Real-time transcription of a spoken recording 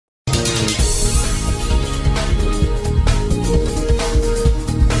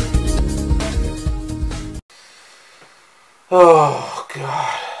Oh,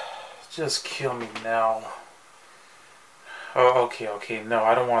 God. Just kill me now. Oh, okay. No,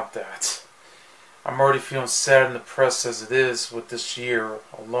 I don't want that. I'm already feeling sad and depressed as it is with this year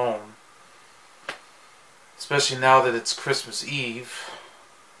alone. Especially now that it's Christmas Eve.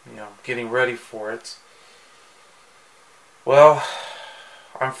 Getting ready for it. Well,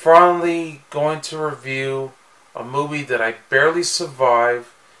 I'm finally going to review a movie that I barely survived,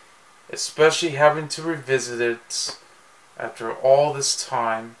 especially having to revisit it after all this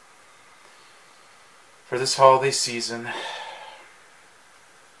time for this holiday season.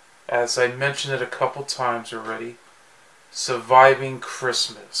 As I mentioned it a couple times already, Surviving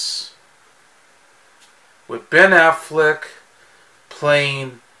Christmas. With Ben Affleck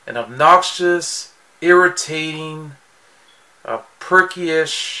playing an obnoxious, irritating,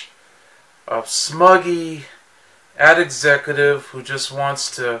 perky-ish, smuggy ad executive who just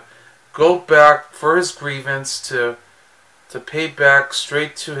wants to go back for his grievance to pay back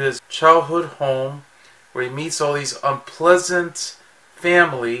straight to his childhood home where he meets all these unpleasant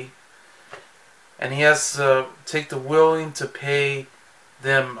family, and he has to take the willing to pay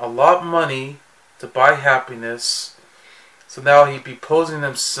them a lot of money to buy happiness. So now he'd be posing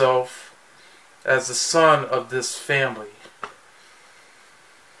himself as the son of this family.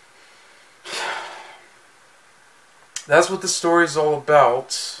 That's what the story is all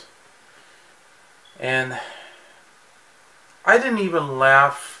about. And I didn't even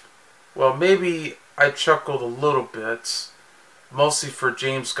laugh. Well, maybe I chuckled a little bit, mostly for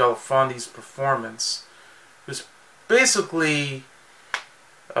James Gandolfini's performance, who's basically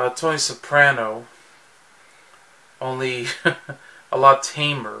Tony Soprano, only a lot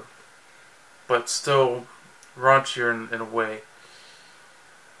tamer, but still raunchier in a way.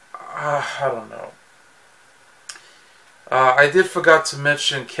 I don't know. I did forget to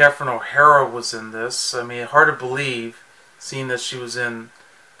mention Catherine O'Hara was in this. I mean, hard to believe, seeing that she was in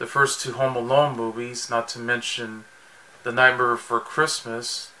the first two Home Alone movies, not to mention The Nightmare Before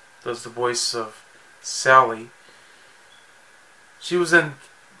Christmas, does the voice of Sally. She was in,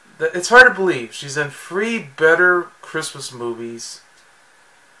 it's hard to believe, she's in 3 better Christmas movies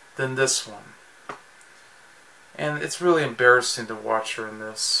than this one. And it's really embarrassing to watch her in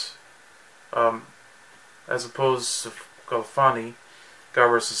this. As opposed to Unfunny, God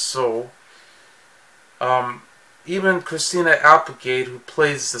rest his soul. Even Christina Applegate, who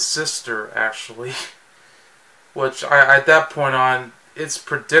plays the sister, actually, which at that point on, it's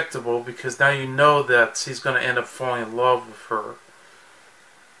predictable because now you know that he's going to end up falling in love with her.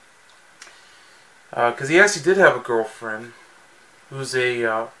 Because he actually did have a girlfriend who's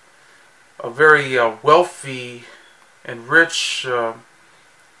a very wealthy and rich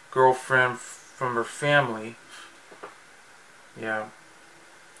girlfriend from her family. Yeah.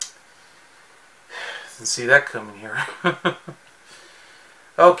 Didn't see that coming here.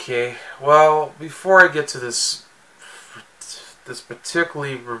 Okay, well, before I get to this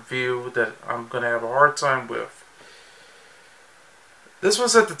particularly review that I'm going to have a hard time with, this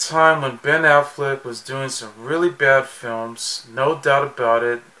was at the time when Ben Affleck was doing some really bad films, no doubt about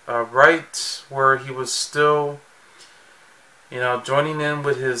it, right where he was still, joining in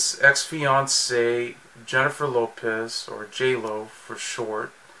with his ex-fiancée, Jennifer Lopez, or J-Lo for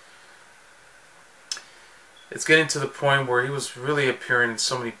short. It's getting to the point where he was really appearing in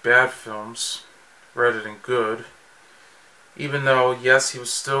so many bad films rather than good. Even though, yes, he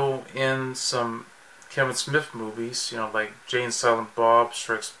was still in some Kevin Smith movies, like Jay and Silent Bob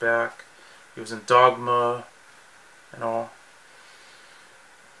Strikes Back. He was in Dogma and all.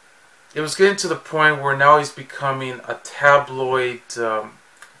 It was getting to the point where now he's becoming a tabloid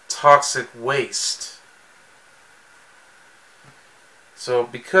toxic waste. So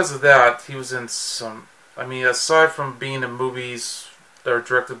because of that, he was in some, aside from being in movies that are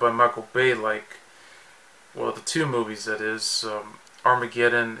directed by Michael Bay, like, well, the 2 movies that is,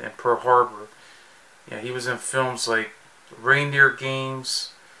 Armageddon and Pearl Harbor. Yeah, he was in films like Reindeer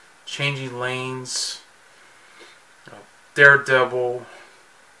Games, Changing Lanes, Daredevil,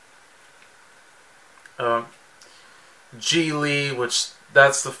 Geely, which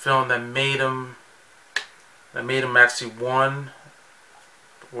that's the film that made him actually won.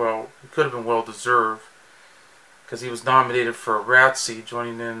 Well, it could have been well deserved because he was nominated for a Razzie,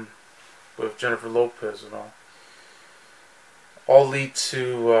 joining in with Jennifer Lopez and all. All lead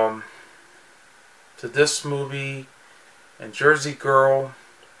to this movie and Jersey Girl,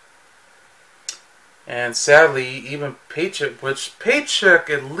 and sadly even Paycheck, which Paycheck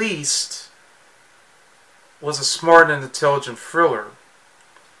at least was a smart and intelligent thriller.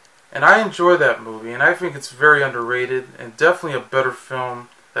 And I enjoy that movie, and I think it's very underrated and definitely a better film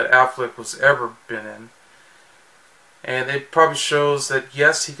that Affleck was ever been in. And it probably shows that,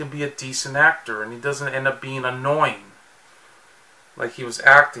 yes, he can be a decent actor, and he doesn't end up being annoying like he was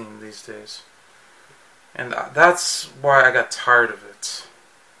acting these days. And that's why I got tired of it.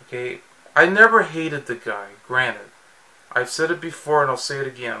 Okay? I never hated the guy, granted. I've said it before and I'll say it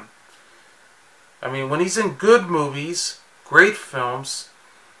again. I mean, when he's in good movies, great films,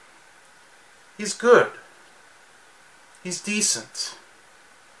 he's good. He's decent.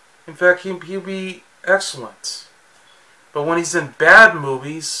 In fact, he'll be excellent. But when he's in bad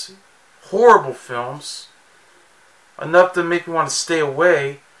movies, horrible films, enough to make me want to stay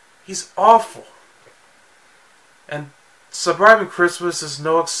away, he's awful. And Surviving Christmas is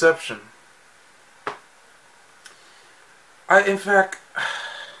no exception. In fact,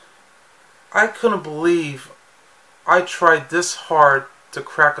 I couldn't believe I tried this hard to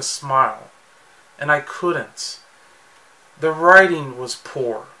crack a smile, and I couldn't. The writing was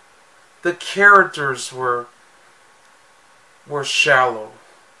poor. The characters were shallow,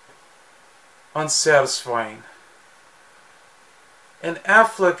 unsatisfying. And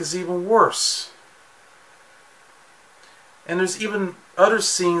Affleck is even worse. And there's even other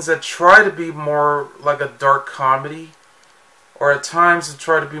scenes that try to be more like a dark comedy, or at times to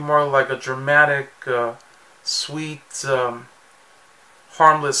try to be more like a dramatic, sweet,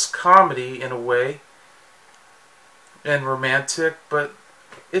 harmless comedy in a way, and romantic, but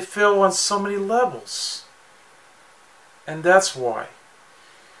it failed on so many levels. And that's why.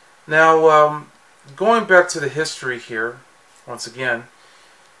 Now, going back to the history here, once again,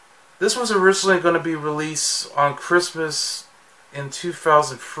 this was originally going to be released on Christmas in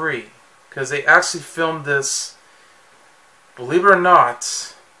 2003, because they actually filmed this, believe it or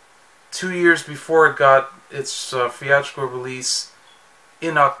not, 2 years before it got its theatrical release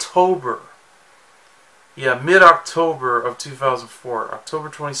in October. Yeah, mid-October of 2004, October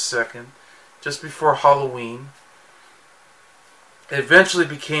 22nd, just before Halloween. It eventually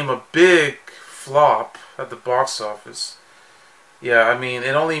became a big flop at the box office. Yeah, I mean,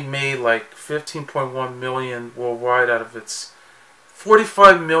 it only made like 15.1 million worldwide out of its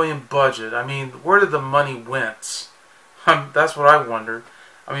 45 million budget. I mean, where did the money went? That's what I wondered.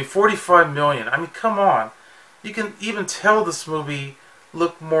 I mean, 45 million. I mean, come on. You can even tell this movie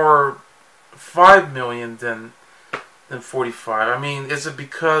looked more 5 million than 45. I mean, is it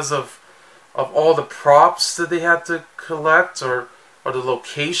because of all the props that they had to collect, or the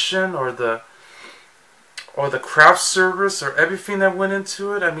location, or the craft service, or everything that went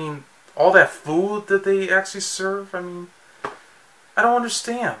into it? I mean, all that food that they actually serve? I mean, I don't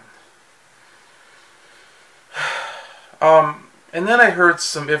understand. And then I heard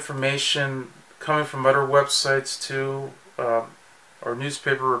some information coming from other websites too, or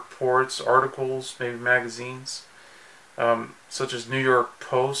newspaper reports, articles, maybe magazines, such as New York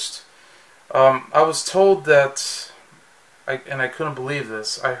Post. I was told that, and I couldn't believe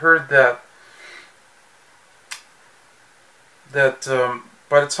this, I heard that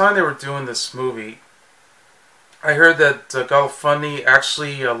by the time they were doing this movie, I heard that Gandolfini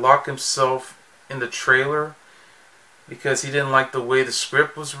actually locked himself in the trailer because he didn't like the way the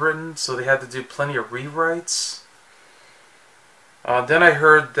script was written, so they had to do plenty of rewrites. Then I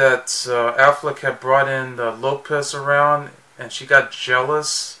heard that Affleck had brought in Lopez around, and she got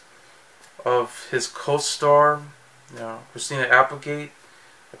jealous of his co-star, Christina Applegate.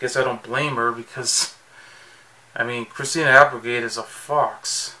 I guess I don't blame her, because, I mean, Christina Applegate is a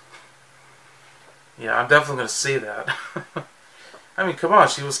fox. Yeah, I'm definitely going to say that. I mean, come on,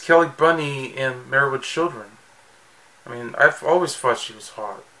 she was Kelly Bunny in Married with Children. I mean, I've always thought she was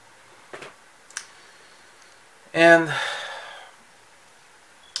hot. And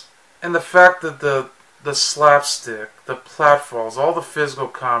the fact that the slapstick, the pratfalls, all the physical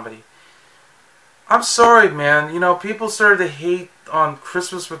comedy. I'm sorry, man. You know, people started to hate on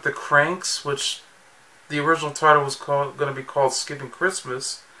Christmas with the Cranks, which the original title was going to be called Skipping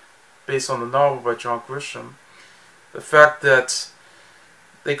Christmas, based on the novel by John Grisham. The fact that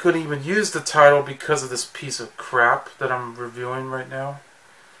they couldn't even use the title because of this piece of crap that I'm reviewing right now.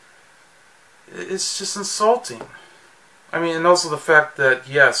 It's just insulting. I mean, and also the fact that,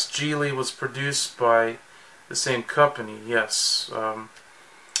 yes, Geely was produced by the same company, yes.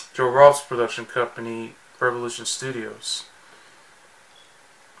 Joe Rolfe's production company, Revolution Studios.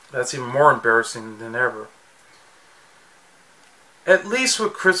 That's even more embarrassing than ever. At least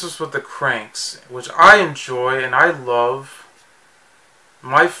with Christmas with the Cranks, which I enjoy and I love,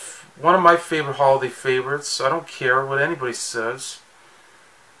 one of my favorite holiday favorites. I don't care what anybody says.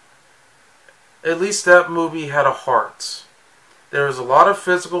 At least that movie had a heart. There was a lot of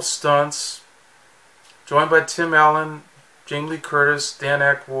physical stunts, joined by Tim Allen, Jamie Lee Curtis, Dan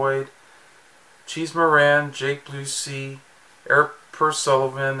Aykroyd, Cheese Moran, Jake Busey, Eric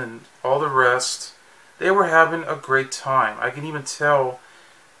Sullivan, and all the rest, they were having a great time. I can even tell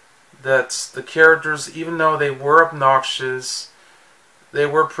that the characters, even though they were obnoxious, they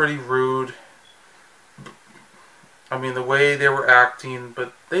were pretty rude. I mean, the way they were acting,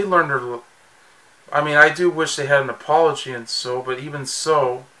 but they learned their... I mean, I do wish they had an apology and so, but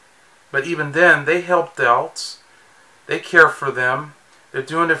even then, they helped out. They care for them. They're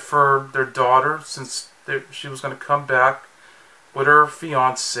doing it for their daughter, since she was going to come back with her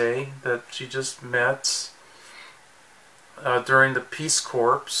fiance that she just met during the Peace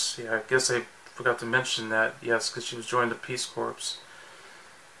Corps. Yeah, I guess I forgot to mention that. Yes, because she was joining the Peace Corps.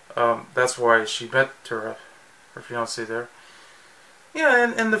 That's why she met her fiance there.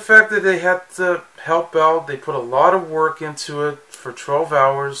 Yeah, and the fact that they had to help out, they put a lot of work into it for 12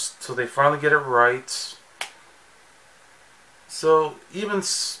 hours till they finally get it right. So even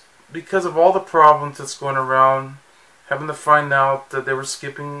because of all the problems that's going around, having to find out that they were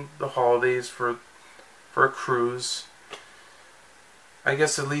skipping the holidays for a cruise, I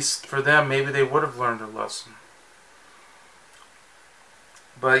guess at least for them, maybe they would have learned a lesson.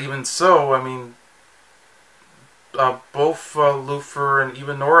 But even so, I mean, both Lufer and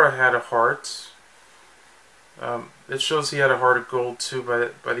even Nora had a heart. It shows he had a heart of gold too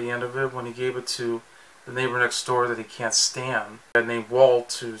by the end of it, when he gave it to the neighbor next door that he can't stand, a guy named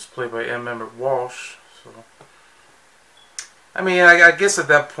Walt, who's played by M. Emmett Walsh. So, I mean, I guess at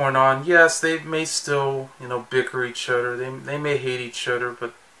that point on, yes, they may still, bicker each other. They may hate each other,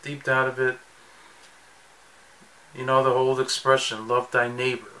 but deep down of it, the old expression, love thy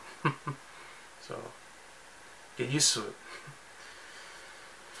neighbor. So, get used to it.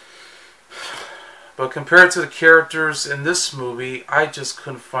 But compared to the characters in this movie, I just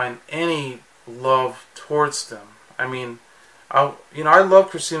couldn't find any love towards them. I mean, I love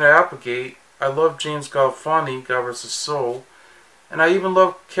Christina Applegate. I love James Gandolfini, God rest his soul. And I even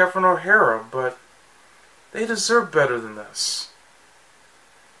love Kaplan O'Hara, but they deserve better than this.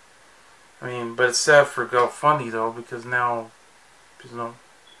 I mean, but it's sad for Gandolfini though, because now,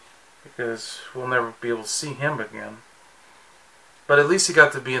 because we'll never be able to see him again. But at least he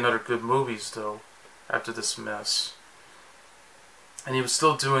got to be in other good movies though, after this mess. And he was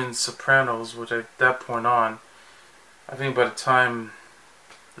still doing Sopranos, which at that point on, I think by the time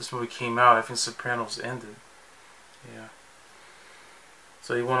this movie came out, I think Sopranos ended. Yeah.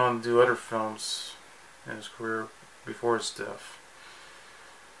 So he went on to do other films in his career before his death.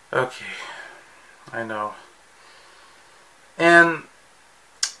 Okay. I know. And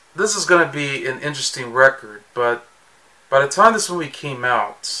this is going to be an interesting record, but by the time this movie came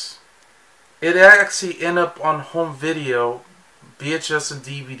out, it actually ended up on home video, VHS and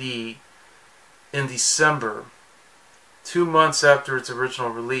DVD, in December, 2 months after its original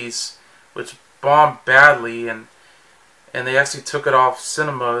release, which bombed badly, and they actually took it off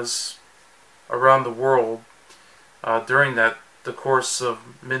cinemas around the world during the course of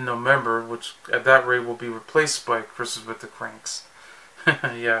mid-November, which at that rate will be replaced by Christmas with the Cranks.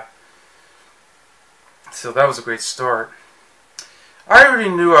 Yeah. So that was a great start. I already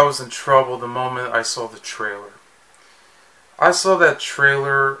knew I was in trouble the moment I saw the trailer. I saw that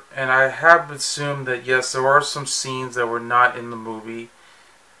trailer, and I have assumed that yes, there are some scenes that were not in the movie,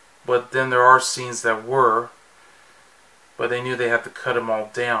 but then there are scenes that were, but they knew they had to cut them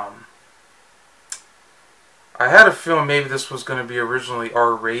all down. I had a feeling maybe this was going to be originally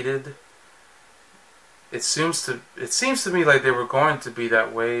R-rated. It seems to me like they were going to be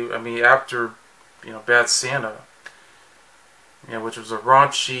that way. I mean, after, Bad Santa, which was a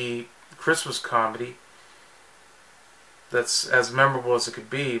raunchy Christmas comedy that's as memorable as it could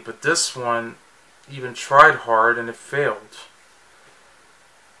be, but this one even tried hard and it failed.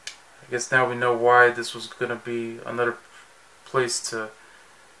 I guess now we know why this was going to be another place to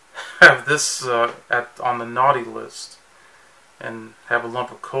have this on the naughty list and have a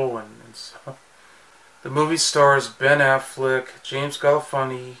lump of coal in. And so, the movie stars Ben Affleck, James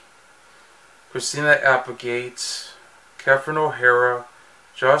Gandolfini, Christina Applegate, Kaplan O'Hara,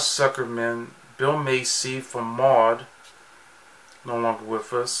 Josh Zuckerman, Bill Macy from Maude, no longer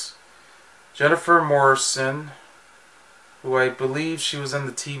with us, Jennifer Morrison, who I believe she was in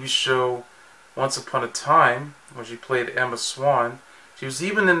the TV show Once Upon a Time, where she played Emma Swan. She was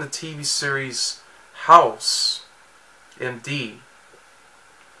even in the TV series House, MD.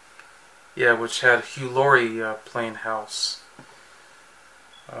 Yeah, which had Hugh Laurie playing House.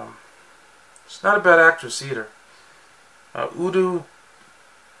 She's not a bad actress either. Edu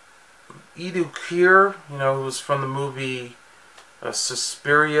Kier, who was from the movie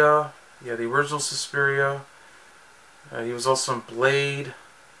Suspiria. Yeah, the original Suspiria. He was also in Blade.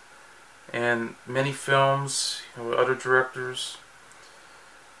 and many films, with other directors.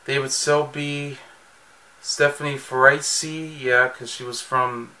 David Selby, Stephanie Faracy, yeah, because she was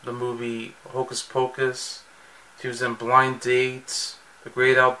from the movie Hocus Pocus. She was in Blind Date, The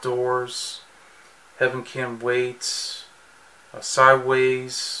Great Outdoors, Heaven Can't Wait,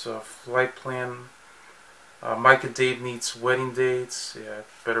 Sideways, Flight Plan, Mike and Dave Needs Wedding Dates. Yeah,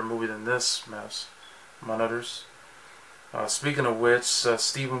 better movie than this mess, among others. Speaking of which,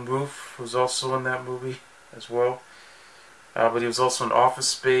 Stephen Roof was also in that movie as well. But he was also in Office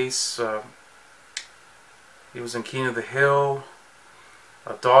Space. He was in King of the Hill,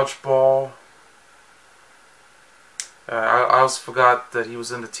 Dodgeball. I also forgot that he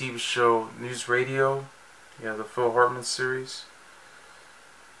was in the TV show News Radio. Yeah, the Phil Hartman series.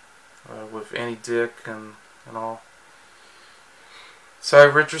 With Annie Dick and all. Cy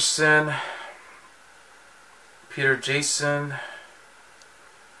Richardson, Peter Jason,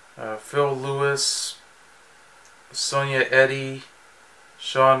 Phil Lewis, Sonya Eddy,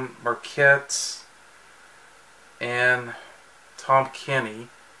 Sean Marquette, and Tom Kenny.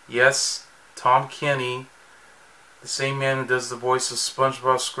 Yes, Tom Kenny, the same man who does the voice of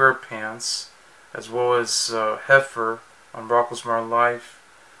SpongeBob SquarePants, as well as Heifer on Rocko's Modern Life,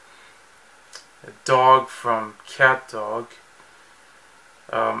 a dog from Cat Dog,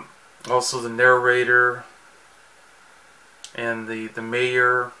 also the narrator, and the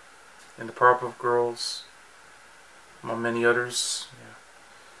mayor in the Powerpuff Girls, among many others. Yeah.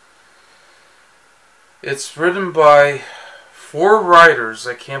 It's written by 4 writers.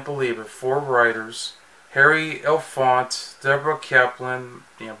 I can't believe it. 4 writers. Harry Elfont, Deborah Kaplan,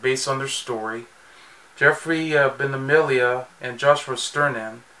 based on their story. Jeffrey Ventimilia and Joshua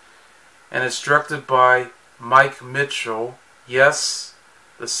Sternin. And it's directed by Mike Mitchell. Yes,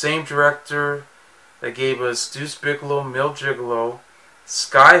 the same director that gave us Deuce Bigalow, Male Gigolo,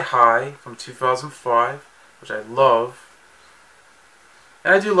 Sky High from 2005, which I love.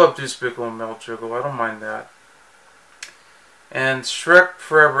 And I do love Deuce Bigalow and Male Gigolo, I don't mind that. And Shrek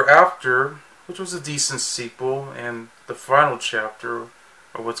Forever After, which was a decent sequel, and the final chapter,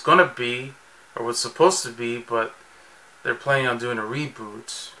 or what's going to be, or what's supposed to be, but they're planning on doing a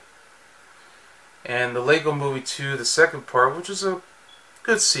reboot. And the Lego Movie 2, the second part, which is a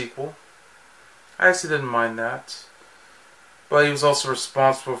good sequel. I actually didn't mind that. But he was also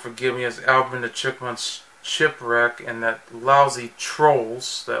responsible for giving us Alvin the Chipmunk's Shipwreck and that lousy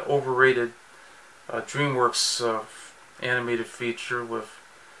Trolls, that overrated DreamWorks animated feature with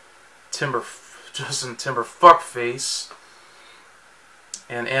Justin Timber Fuckface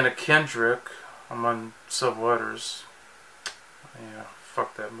and Anna Kendrick, among several others. Yeah,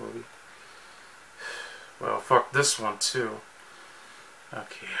 fuck that movie. Well, fuck this one too.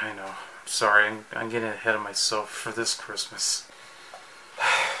 Okay, I know. Sorry, I'm getting ahead of myself for this Christmas.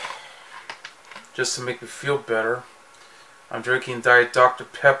 Just to make me feel better, I'm drinking Diet Dr.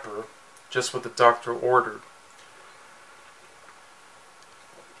 Pepper, just what the doctor ordered.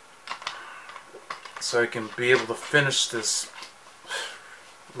 So I can be able to finish this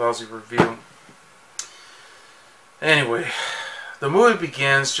lousy review. Anyway, the movie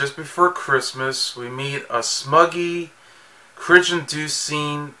begins just before Christmas. We meet a smuggy,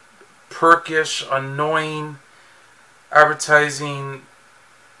 cringe-inducing, perkish, annoying, advertising,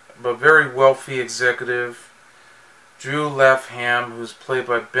 but very wealthy executive, Drew Lapham, who's played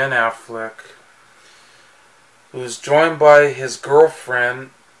by Ben Affleck, who's joined by his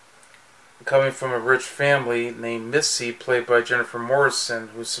girlfriend, coming from a rich family, named Macy, played by Jennifer Morrison,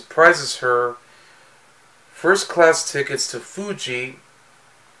 who surprises her first-class tickets to Fuji,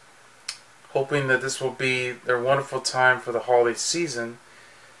 hoping that this will be their wonderful time for the holiday season,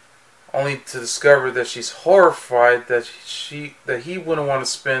 only to discover that she's horrified that he wouldn't want to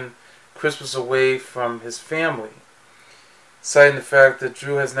spend Christmas away from his family, citing the fact that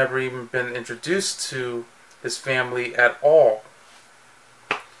Drew has never even been introduced to his family at all.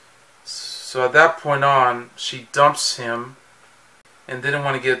 So at that point on, she dumps him and didn't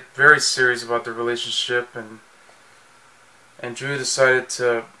want to get very serious about the relationship, and Drew decided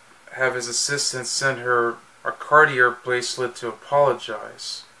to have his assistant send her a Cartier bracelet to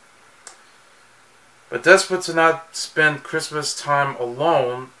apologize. But desperate to not spend Christmas time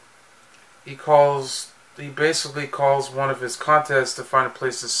alone, he basically calls one of his contacts to find a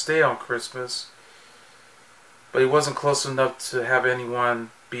place to stay on Christmas, but he wasn't close enough to have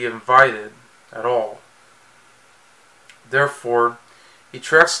anyone be invited at all. Therefore, he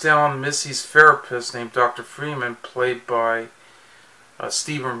tracks down Missy's therapist named Dr. Freeman, played by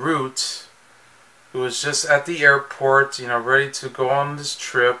Stephen Root, who was just at the airport, ready to go on this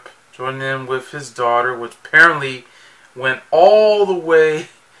trip, joining in with his daughter, which apparently went all the way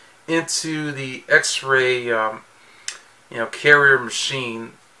into the X-ray, carrier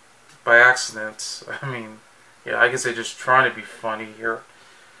machine by accident. I mean, yeah, I guess they're just trying to be funny here.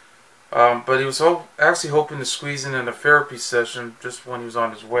 But he was actually hoping to squeeze in a therapy session just when he was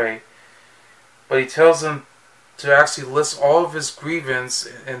on his way. But he tells him to actually list all of his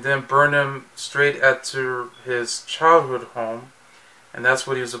grievances and then burn them straight to his childhood home. And that's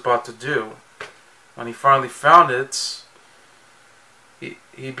what he was about to do. When he finally found it,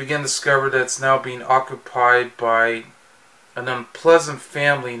 he began to discover that it's now being occupied by an unpleasant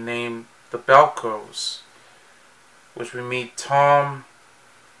family named the Balcos, which we meet Tom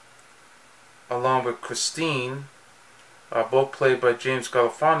along with Christine, both played by James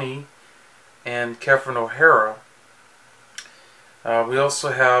Gandolfini and Catherine O'Hara. We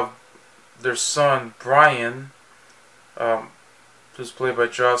also have their son Brian, who's played by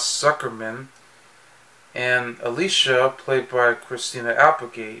Josh Zuckerman, and Alicia, played by Christina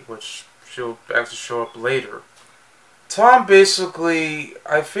Applegate, which she'll actually show up later. Tom basically,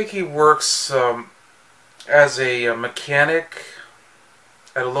 I think he works as a mechanic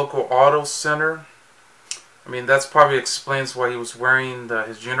at a local auto center. I mean, that's probably explains why he was wearing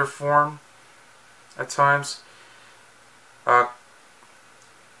his uniform at times. And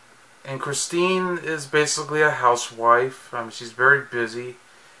Christine is basically a housewife. I mean, she's very busy.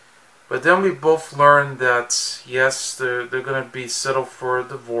 But then we both learned that, yes, they're going to be settled for a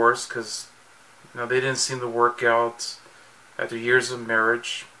divorce because they didn't seem to work out after years of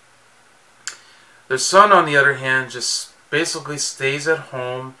marriage. Their son, on the other hand, just basically stays at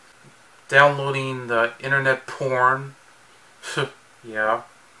home downloading the internet porn. Yeah,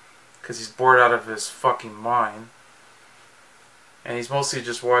 because he's bored out of his fucking mind. And he's mostly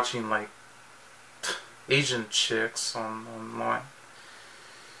just watching, like, Asian chicks online.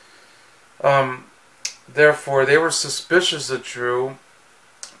 Therefore, they were suspicious of Drew,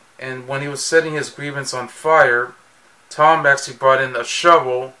 and when he was setting his grievance on fire, Tom actually brought in a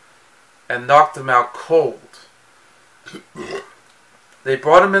shovel and knocked him out cold. They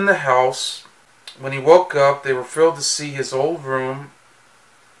brought him in the house. When he woke up, they were thrilled to see his old room,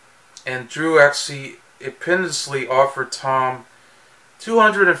 and Drew actually impetuously offered Tom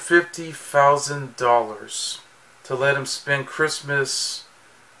 $250,000 to let him spend Christmas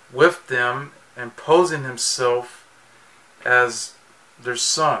with them and posing himself as their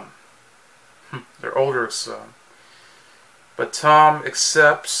son, their older son. But Tom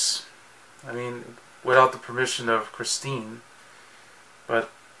accepts, I mean, without the permission of Christine.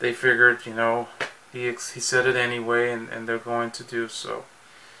 But they figured, he said it anyway, and they're going to do so.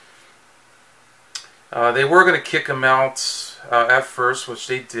 They were going to kick him out at first, which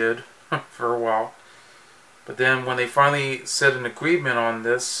they did for a while. But then when they finally set an agreement on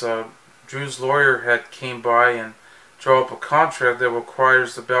this, Drew's lawyer had came by and draw up a contract that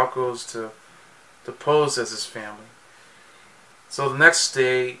requires the Balcos to pose as his family. So the next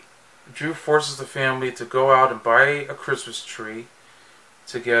day, Drew forces the family to go out and buy a Christmas tree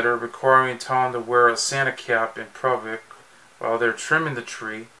together, requiring Tom to wear a Santa cap in public while they're trimming the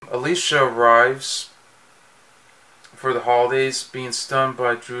tree. Alicia arrives for the holidays, being stunned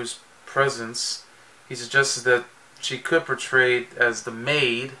by Drew's presence. He suggested that she could portray as the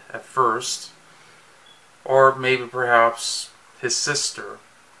maid at first, or maybe perhaps his sister,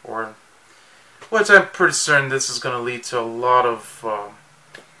 which I'm pretty certain this is going to lead to a lot of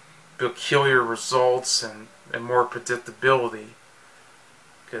peculiar results and more predictability.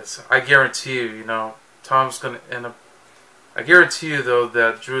 Because I guarantee you, Tom's going to end up. I guarantee you, though,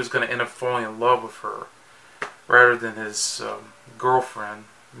 that Drew is going to end up falling in love with her rather than his girlfriend,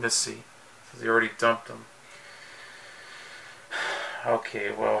 Macy, because he already dumped him.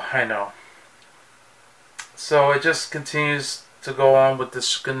 Okay, well, I know. So it just continues to go on with the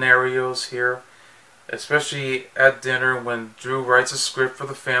scenarios here, especially at dinner when Drew writes a script for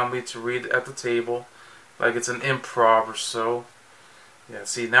the family to read at the table, like it's an improv or so. Yeah,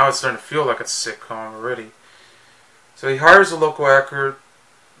 see, now it's starting to feel like a sitcom already. So he hires a local actor.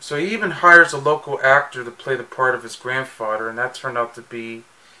 So he even hires a local actor to play the part of his grandfather, and that turned out to be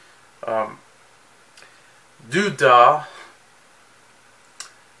Duda,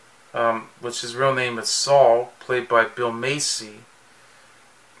 which his real name is Saul, played by Bill Macy.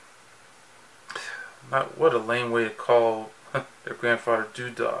 What a lame way to call their grandfather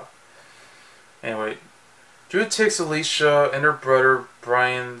Duda. Anyway, Drew takes Alicia and her brother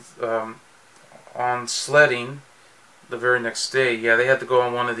Brian on sledding the very next day. Yeah, they had to go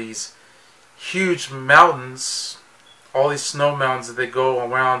on one of these huge mountains, all these snow mountains that they go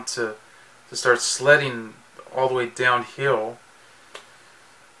around to start sledding all the way downhill.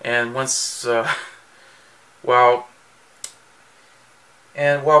 And once, well,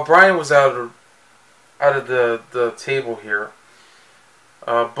 And while Brian was out of the table here,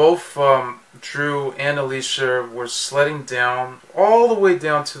 both Drew and Alicia were sledding down all the way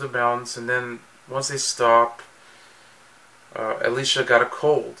down to the mountains, and then once they stopped, Alicia got a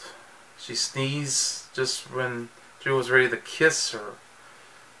cold. She sneezed just when Drew was ready to kiss her.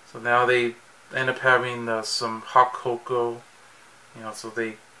 So now they end up having some hot cocoa, so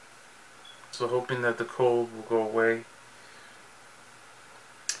hoping that the cold will go away.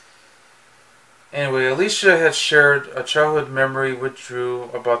 Anyway, Alicia had shared a childhood memory with Drew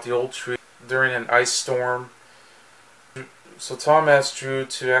about the old tree during an ice storm. So Tom asked Drew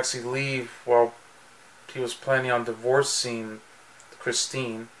to actually leave while he was planning on divorcing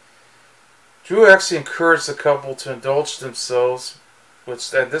Christine. Drew actually encouraged the couple to indulge themselves,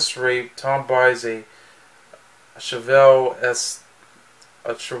 which at this rate, Tom buys a Chevelle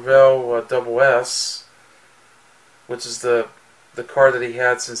double S, which is the car that he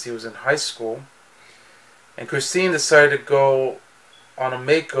had since he was in high school. And Christine decided to go on a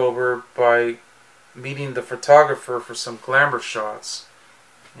makeover by meeting the photographer for some glamour shots.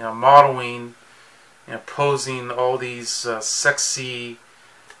 Modeling, posing all these sexy,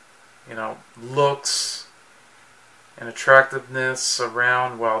 looks and attractiveness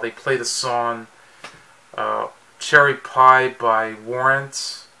around while they play the song Cherry Pie by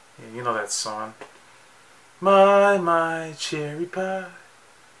Warrant. You know that song. My cherry pie.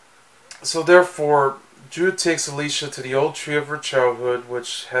 So therefore, Drew takes Alicia to the old tree of her childhood,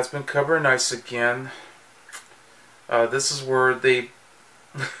 which has been covered in ice again. This is where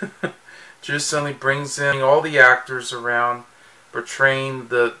Drew suddenly brings in all the actors around, portraying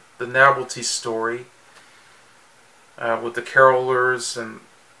the novelty story, with the carolers and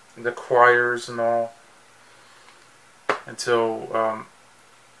the choirs and all, until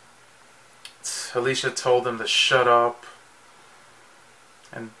Alicia told them to shut up.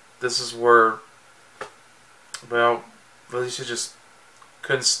 And this is where, well, Alicia just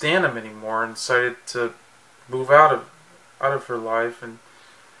couldn't stand him anymore and decided to move out of her life, and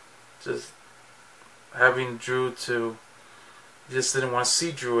just having Drew to, just didn't want to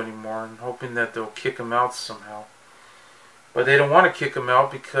see Drew anymore, and hoping that they'll kick him out somehow. But they don't want to kick him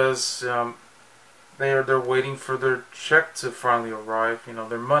out because they're waiting for their check to finally arrive,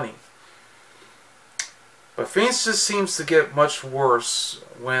 their money. But things just seems to get much worse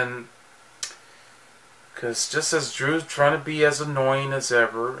because just as Drew's trying to be as annoying as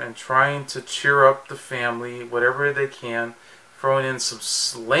ever and trying to cheer up the family, whatever they can, throwing in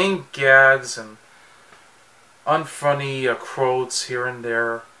some lame gags and unfunny quotes here and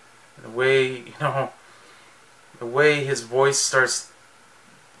there, and the way his voice starts,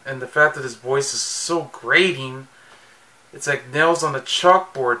 and the fact that his voice is so grating, it's like nails on a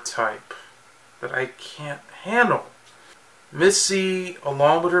chalkboard type that I can't handle. Macy,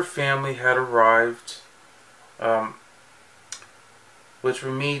 along with her family, had arrived, which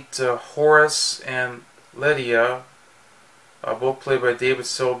we meet Horace and Lydia, both played by David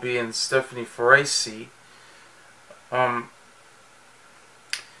Selby and Stephanie Faracy,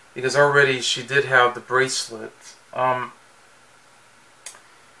 because already she did have the bracelet.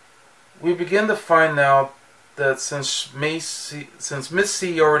 We begin to find out that since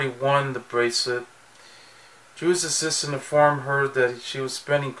Macy already won the bracelet, Drew's assistant informed her that she was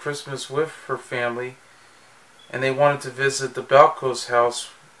spending Christmas with her family, and they wanted to visit the Balco's house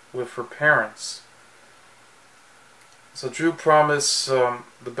with her parents. So Drew promised the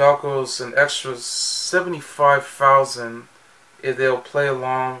Balcos an extra $75,000 if they'll play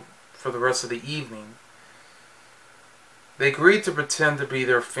along for the rest of the evening. They agreed to pretend to be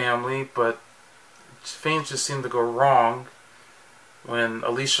their family, but things just seemed to go wrong when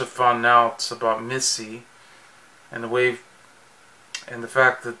Alicia found out about Macy and the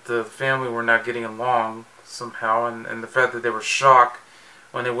fact that the family were not getting along somehow, and the fact that they were shocked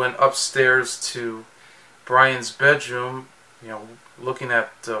when they went upstairs to Brian's bedroom, looking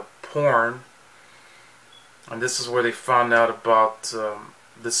at porn. And this is where they found out about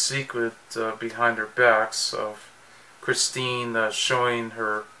the secret behind their backs of Christine showing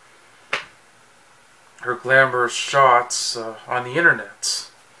her glamorous shots on the internet.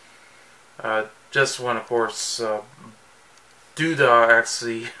 Just when, of course, Duda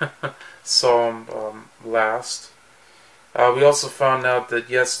actually saw him last. We also found out that,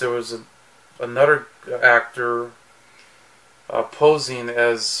 yes, there was another actor posing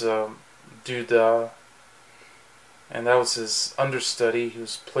as Duda, and that was his understudy. He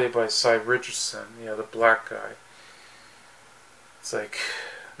was played by Richardson, the black guy. It's like,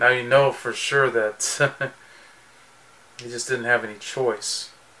 now you know for sure that he just didn't have any choice.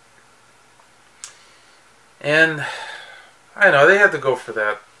 And I know, they had to go for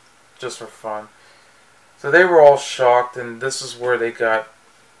that, just for fun. So they were all shocked, and this is where they got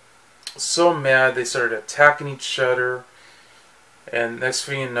so mad, they started attacking each other, and next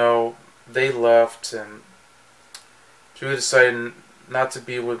thing you know, they left, and Drew decided not to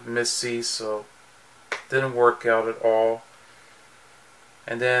be with Missy, so it didn't work out at all.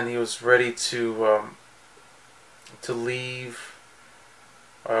 And then he was ready to leave,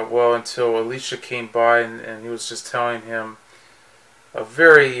 well, until Alicia came by, and he was just telling him a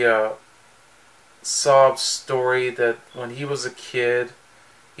very sob story that when he was a kid,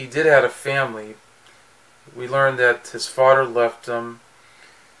 he did have a family. We learned that his father left him.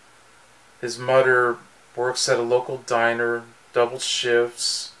 His mother works at a local diner, double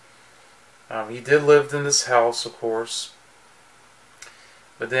shifts. He did live in this house, of course.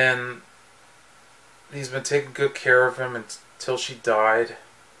 But then he's been taking good care of him until she died.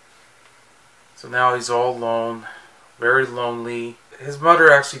 So now he's all alone, very lonely. His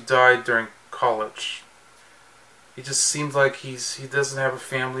mother actually died during college. He just seems like he doesn't have a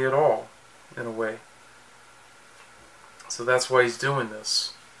family at all, in a way. So that's why he's doing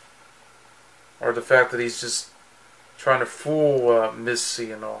this. Or the fact that he's just trying to fool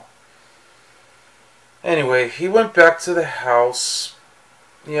Missy and all. Anyway, he went back to the house.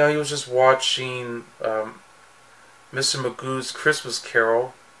 You know, he was just watching Mr. Magoo's Christmas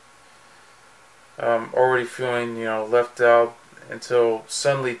Carol. Already feeling, you know, left out until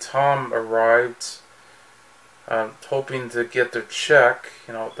suddenly Tom arrived, hoping to get their check,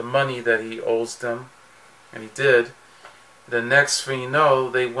 you know, the money that he owes them, and he did. The next thing you know,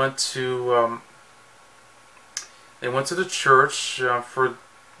 they went to the church for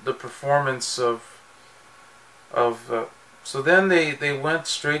the performance of so then they went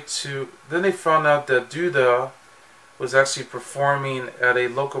straight to, then they found out that Duda was actually performing at a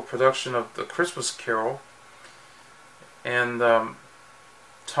local production of the Christmas Carol, and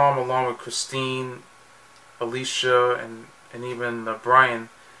Tom, along with Christine, Alicia, and even Brian,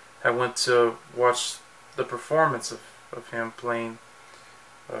 had went to watch the performance of him playing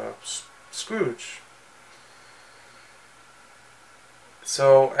Scrooge.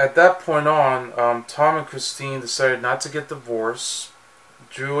 So at that point on, Tom and Christine decided not to get divorced.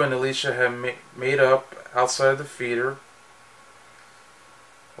 Drew and Alicia had made up outside the theater,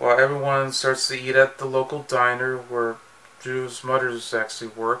 while everyone starts to eat at the local diner where Drew's mother actually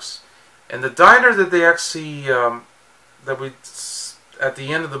works. And the diner that they actually, at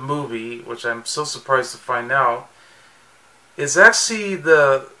the end of the movie, which I'm so surprised to find out, is actually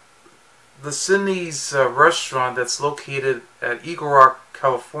the Sydney's restaurant that's located at Eagle Rock,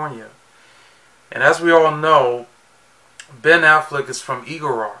 California. And as we all know, Ben Affleck is from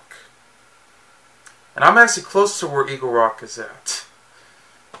Eagle Rock. And I'm actually close to where Eagle Rock is at.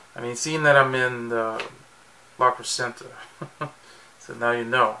 I mean, seeing that I'm in La Crescenta. So now you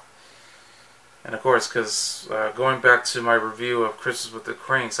know. And of course, because going back to my review of Christmas with the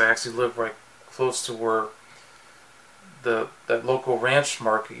Cranks, I actually live right close to where that local ranch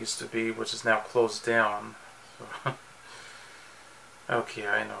market used to be, which is now closed down. So okay,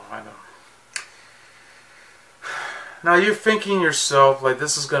 I know. Now you're thinking yourself, like,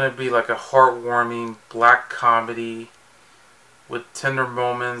 this is going to be like a heartwarming black comedy with tender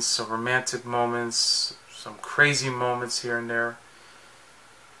moments, some romantic moments, some crazy moments here and there.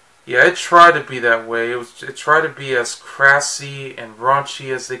 Yeah, it tried to be that way. It tried to be as crassy and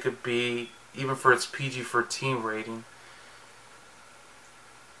raunchy as they could be, even for its PG-13 rating.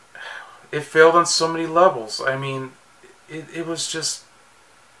 It failed on so many levels. I mean, it was just...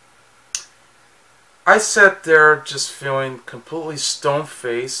 I sat there just feeling completely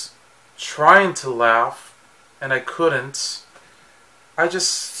stone-faced, trying to laugh, and I couldn't. I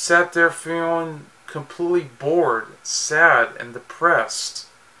just sat there feeling completely bored, sad, and depressed.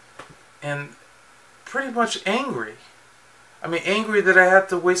 And pretty much angry. I mean, angry that I had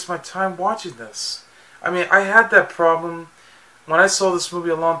to waste my time watching this. I mean, I had that problem when I saw this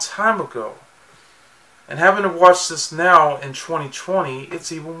movie a long time ago. And having to watch this now in 2020,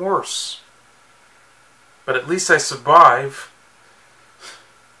 it's even worse. But at least I survive.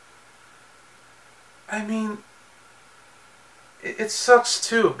 I mean, it sucks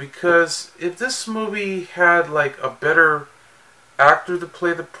too, because if this movie had like a better actor to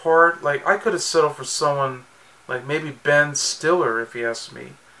play the part, like, I could have settled for someone like maybe Ben Stiller, if you ask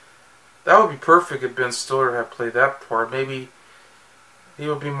me. That would be perfect if Ben Stiller had played that part. Maybe he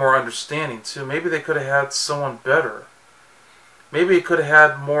would be more understanding too. Maybe they could have had someone better. Maybe it could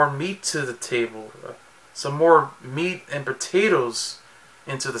have had more meat to the table. Some more meat and potatoes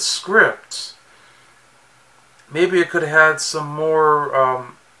into the script. Maybe it could have had some more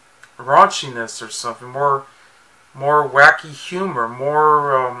raunchiness or something. More more wacky humor,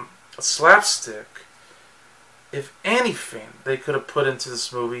 more slapstick. If anything they could have put into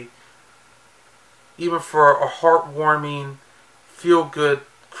this movie, even for a heartwarming, feel-good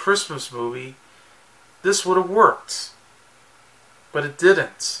Christmas movie, this would have worked. But it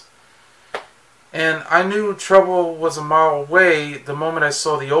didn't. And I knew trouble was a mile away the moment I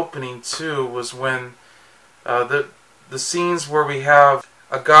saw the opening, too, was when the scenes where we have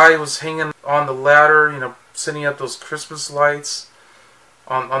a guy who was hanging on the ladder, you know, setting up those Christmas lights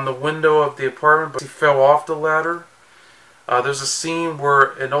on the window of the apartment, but he fell off the ladder. There's a scene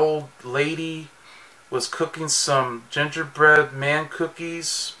where an old lady was cooking some gingerbread man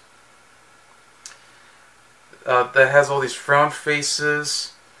cookies that has all these frown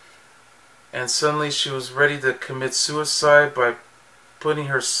faces, and suddenly she was ready to commit suicide by putting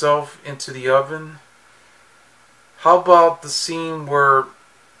herself into the oven. How about the scene where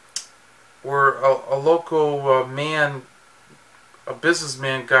a local man, a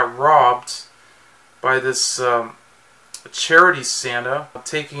businessman, got robbed by this charity Santa,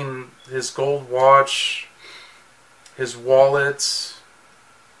 taking his gold watch, his wallet,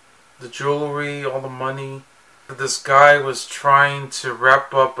 the jewelry, all the money. This guy was trying to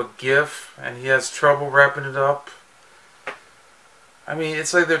wrap up a gift and he has trouble wrapping it up. I mean,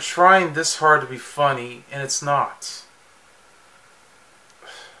 it's like they're trying this hard to be funny and it's not.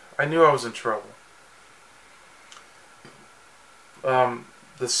 I knew I was in trouble.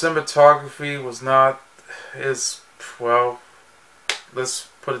 The cinematography was not as, well, let's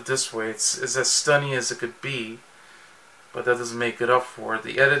put it this way, it's as stunning as it could be, but that doesn't make it up for it.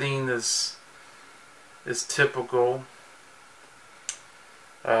 The editing is typical.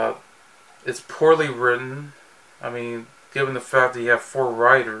 It's poorly written. I mean, given the fact that you have 4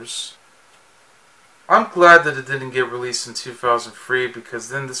 writers. I'm glad that it didn't get released in 2003, because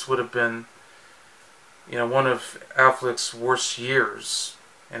then this would have been, you know, one of Affleck's worst years.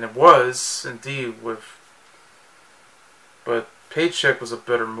 And it was, indeed, but Paycheck was a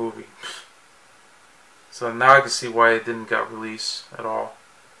better movie. So now I can see why it didn't get released at all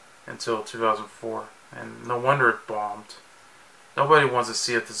until 2004. And no wonder it bombed. Nobody wants to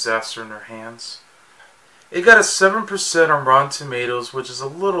see a disaster in their hands. It got a 7% on Rotten Tomatoes, which is a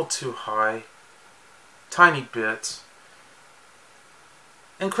little too high. Tiny bit.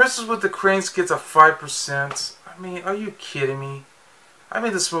 And Christmas with the Cranes gets a 5%. I mean, are you kidding me? I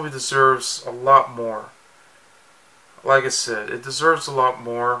mean, this movie deserves a lot more. Like I said, it deserves a lot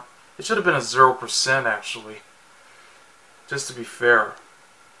more. It should have been a 0%, actually. Just to be fair.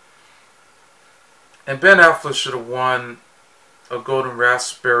 And Ben Affleck should have won a Golden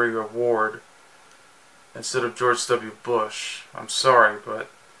Raspberry Award instead of George W. Bush. I'm sorry, but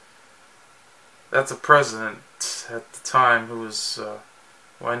that's a president at the time who was,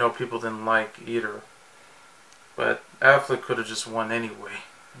 well, I know people didn't like either. But Affleck could have just won anyway.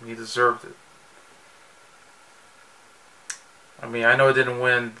 He deserved it. I mean, I know it didn't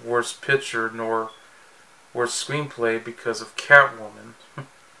win Worst Picture nor Worst Screenplay because of Catwoman.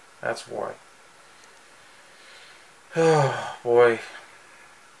 That's why. Oh, boy.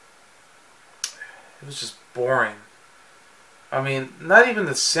 It was just boring. I mean, not even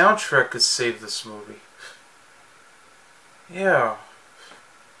the soundtrack could save this movie. Yeah.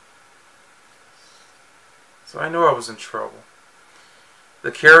 So I knew I was in trouble.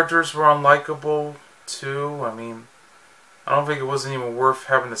 The characters were unlikable, too. I mean, I don't think it wasn't even worth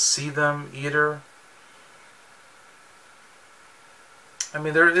having to see them either. I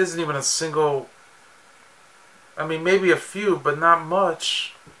mean, there isn't even a single... I mean, maybe a few, but not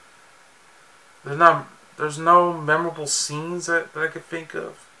much. There's no memorable scenes that I could think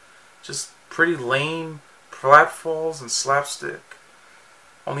of. Just pretty lame pratfalls and slapstick.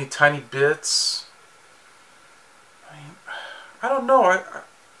 Only tiny bits. I mean, I don't know.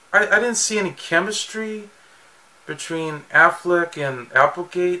 I didn't see any chemistry between Affleck and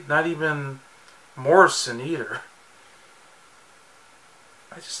Applegate. Not even Morrison either.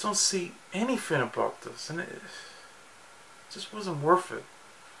 I just don't see anything about this, and it just wasn't worth it.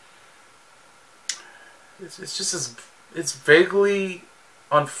 It's just it's vaguely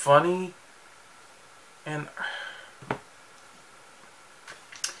unfunny, and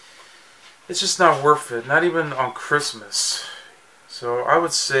it's just not worth it. Not even on Christmas. So I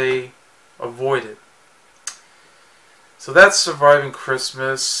would say avoid it. So that's surviving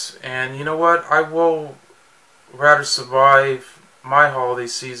Christmas, and you know what? I will rather survive my holiday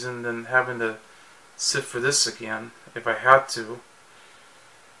season than having to sit for this again if I had to,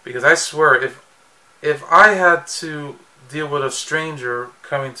 because I swear if I had to deal with a stranger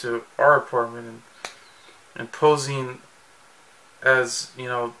coming to our apartment and posing as, you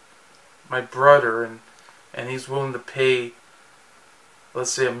know, my brother and and he's willing to pay,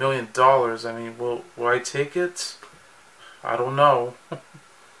 let's say, $1 million, I mean, will I take it? I don't know.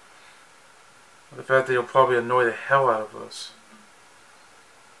 The fact that he'll probably annoy the hell out of us.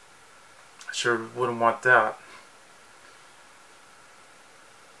 I sure wouldn't want that.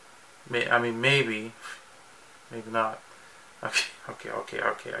 I mean, maybe not. Okay.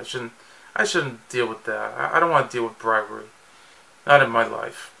 I shouldn't deal with that. I don't want to deal with bribery. Not in my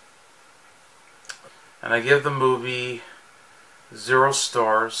life. And I give the movie 0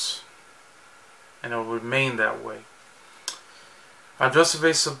 stars, and it will remain that way. I'm Joseph A.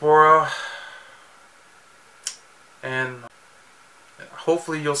 Sobora, and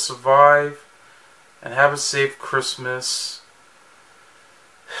hopefully you'll survive and have a safe Christmas.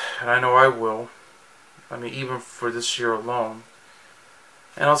 And I know I will. I mean, even for this year alone.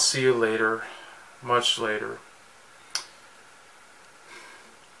 And I'll see you later. Much later.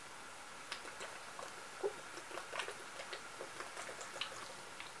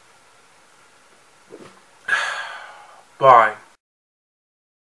 Bye.